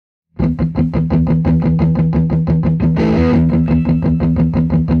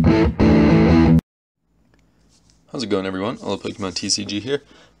How's it going, everyone? AllofPokemonTCG here,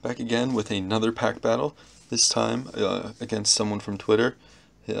 back again with another pack battle, this time against someone from Twitter.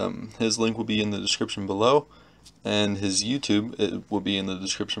 His link will be in the description below, and his YouTube will be in the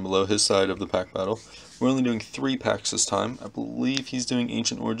description below, his side of the pack battle. We're only doing 3 packs this time. I believe he's doing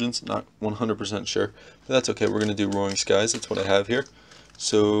Ancient Origins, not 100% sure, but that's okay. We're going to do Roaring Skies, that's what I have here.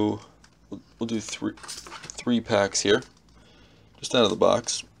 So we'll do three packs here, just out of the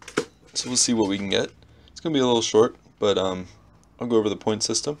box. So we'll see what we can get. It's going to be a little short, but I'll go over the point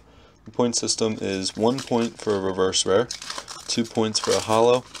system. The point system is 1 point for a reverse rare, 2 points for a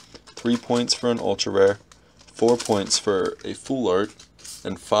holo, 3 points for an ultra rare, 4 points for a full art,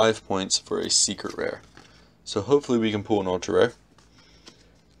 and 5 points for a secret rare. So hopefully we can pull an ultra rare,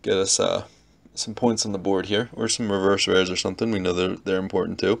 get us some points on the board here, or some reverse rares or something. We know they're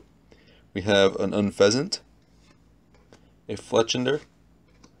important too. We have an Unpheasant, a Fletchender,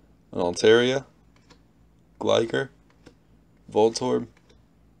 an Altaria, Gligar, Voltorb,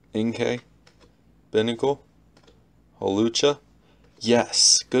 Inkay, Binnacle, Holucha.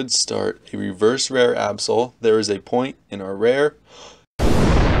 Yes, good start. A reverse rare Absol. There is a point in our rare.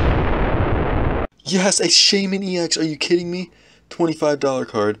 Yes, a Shaman EX. Are you kidding me? $25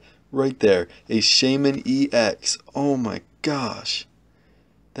 card right there. A Shaman EX. Oh my gosh.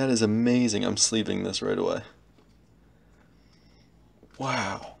 That is amazing. I'm sleeving this right away.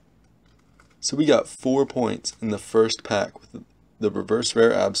 Wow. So we got 4 points in the first pack with the reverse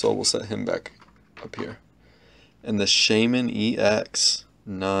rare Absol. We'll set him back up here. And the Shaman EX.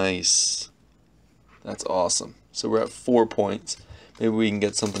 Nice. That's awesome. So we're at 4 points. Maybe we can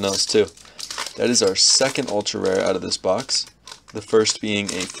get something else too. That is our second ultra rare out of this box. The first being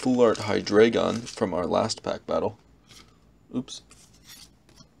a full art Hydreigon from our last pack battle. Oops.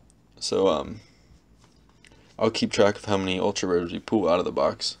 So I'll keep track of how many ultra rares we pull out of the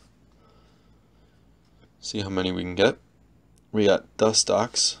box. See how many we can get. We got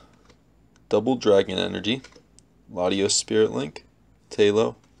Dustox, Double Dragon Energy, Latios Spirit Link,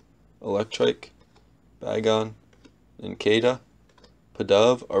 Talo, Electrike, Bagon, and Kada.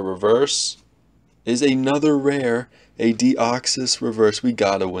 Pidove, our reverse, is another rare, a Deoxys reverse. We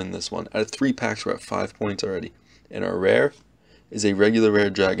gotta win this one. Out of 3 packs, we're at 5 points already. And our rare is a regular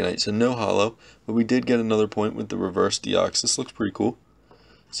rare Dragonite, so no holo, but we did get another point with the reverse Deoxys. Looks pretty cool.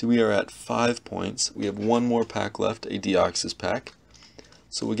 So we are at 5 points. We have 1 more pack left, a Deoxys pack.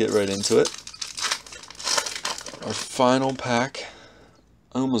 So we'll get right into it. Our final pack.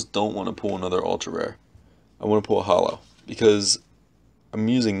 I almost don't want to pull another ultra rare. I want to pull a holo because I'm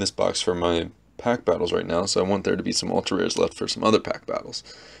using this box for my pack battles right now, so I want there to be some ultra rares left for some other pack battles.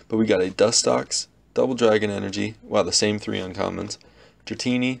 But we got a Dustox, Double Dragon Energy, wow, the same 3 uncommons,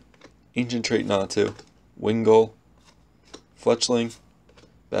 Dratini, Ancient Trait Natu, Wingull, Fletchling,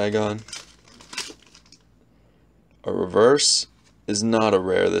 Bagon. Our reverse is not a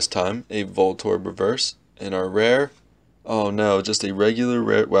rare this time, a Voltorb reverse. And our rare, oh no, just a regular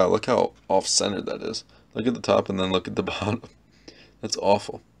rare. Wow, look how off-centered that is. Look at the top and then look at the bottom. That's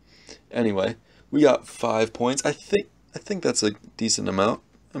awful. Anyway, we got 5 points. I think that's a decent amount.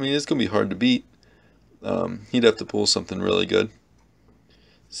 I mean, it's gonna be hard to beat. He'd have to pull something really good.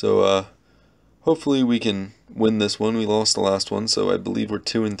 So hopefully we can win this one. We lost the last one, so I believe we're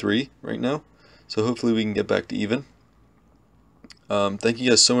 2-3 right now. So hopefully we can get back to even. Thank you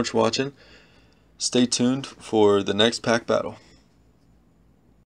guys so much for watching. Stay tuned for the next pack battle.